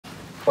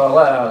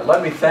Well,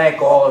 let me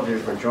thank all of you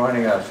for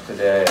joining us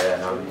today,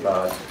 and I'm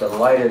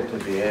delighted to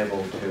be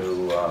able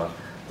to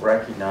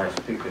recognize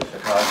Speaker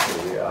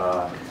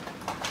Sakaki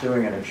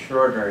doing an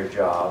extraordinary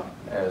job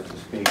as the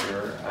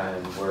Speaker,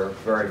 and we're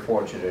very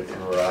fortunate in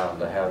Rhode Island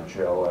to have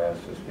Joe as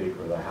the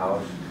Speaker of the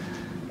House.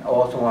 I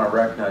also want to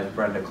recognize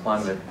Brenda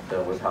Clement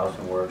with House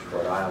and Works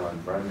Rhode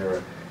Island.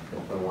 Brenda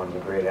has been one of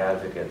the great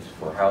advocates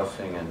for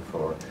housing and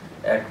for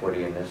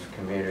equity in this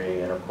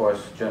community, and of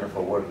course Jennifer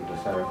Wood with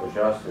the Center for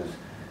Justice.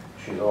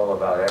 She's all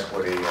about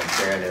equity and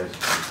fairness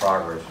and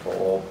progress for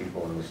all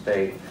people in the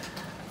state.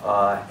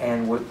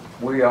 And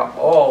we are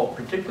all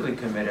particularly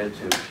committed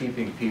to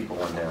keeping people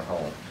in their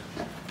homes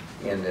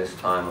in this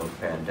time of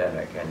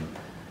pandemic. And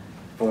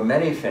for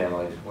many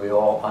families, we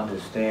all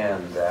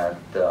understand that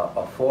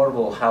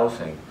affordable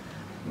housing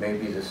may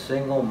be the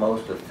single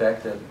most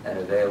effective and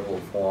available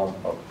form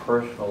of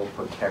personal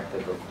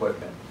protective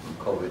equipment from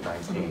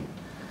COVID-19.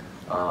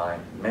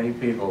 Many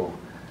people,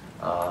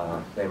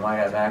 they might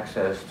have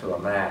access to a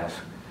mask,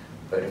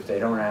 but if they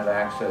don't have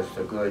access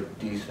to good,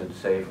 decent,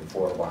 safe,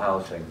 affordable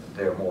housing,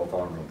 they're more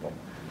vulnerable.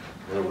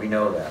 We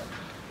know that.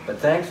 But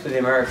thanks to the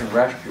American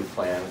Rescue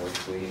Plan,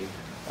 which we,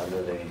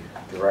 under the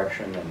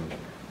direction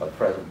of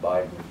President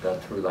Biden,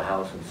 got through the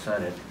House and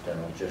Senate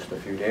just a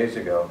few days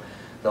ago,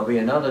 there'll be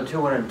another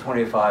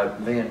 $225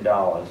 million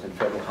in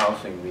federal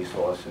housing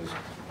resources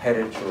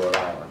headed to Rhode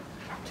Island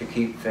to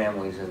keep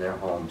families in their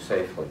homes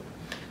safely.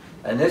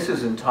 And this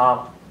is on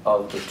top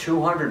of the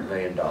 $200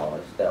 million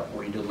that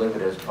we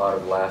delivered as part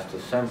of last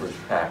December's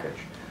package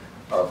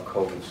of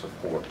COVID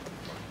support.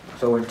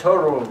 So in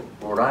total,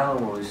 Rhode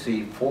Island will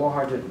receive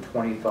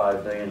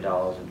 $425 million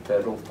in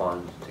federal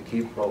funds to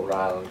keep Rhode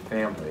Island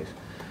families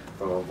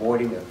from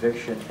avoiding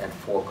eviction and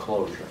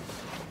foreclosure,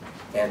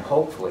 and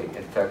hopefully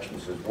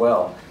infections as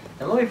well.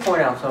 And let me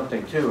point out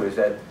something too, is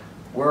that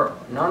we're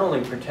not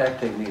only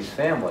protecting these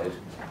families,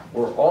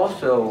 we're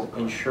also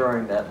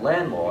ensuring that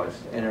landlords,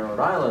 and in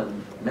Rhode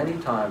Island, many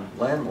times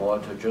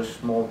landlords are just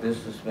small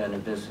businessmen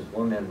and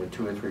businesswomen with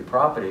 2 or 3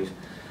 properties,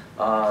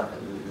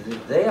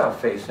 they are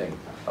facing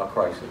a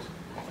crisis.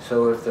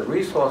 So if the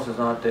resources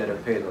aren't there to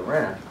pay the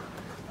rent,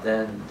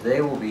 then they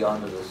will be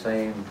under the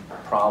same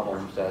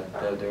problems that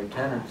their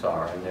tenants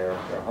are and their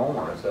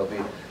homeowners.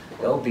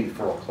 They'll be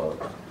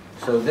foreclosed.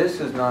 So this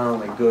is not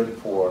only good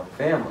for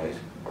families,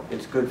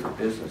 it's good for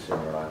business in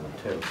Rhode Island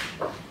too.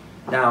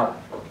 Now,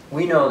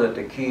 we know that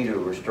the key to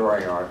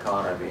restoring our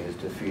economy is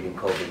defeating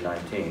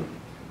COVID-19.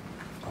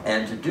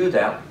 And to do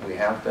that, we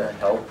have to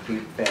help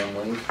keep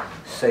families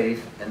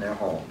safe in their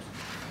homes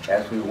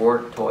as we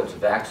work towards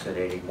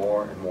vaccinating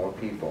more and more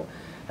people.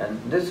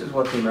 And this is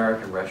what the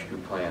American Rescue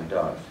Plan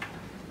does.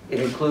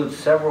 It includes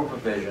several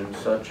provisions,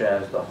 such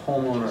as the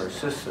Homeowner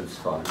Assistance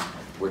Fund,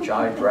 which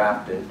I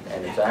drafted,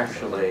 and it's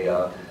actually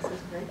an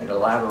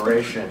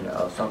elaboration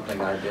of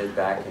something I did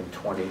back in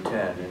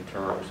 2010 in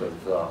terms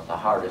of the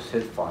hardest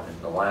hit fund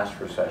in the last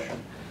recession.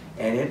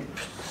 And it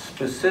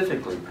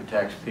specifically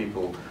protects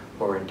people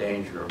who are in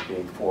danger of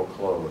being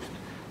foreclosed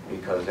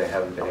because they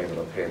haven't been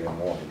able to pay their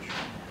mortgage.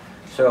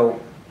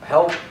 So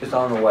help is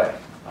on the way.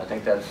 I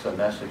think that's the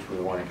message we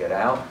want to get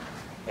out.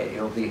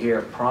 It'll be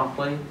here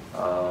promptly,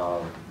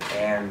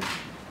 and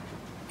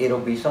it'll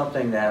be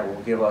something that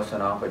will give us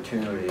an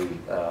opportunity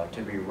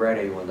to be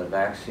ready when the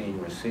vaccine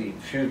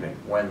recedes,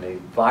 when the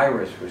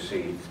virus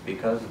recedes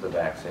because of the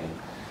vaccine,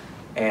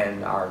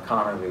 and our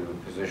economy will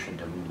be positioned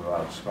to move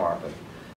out smartly.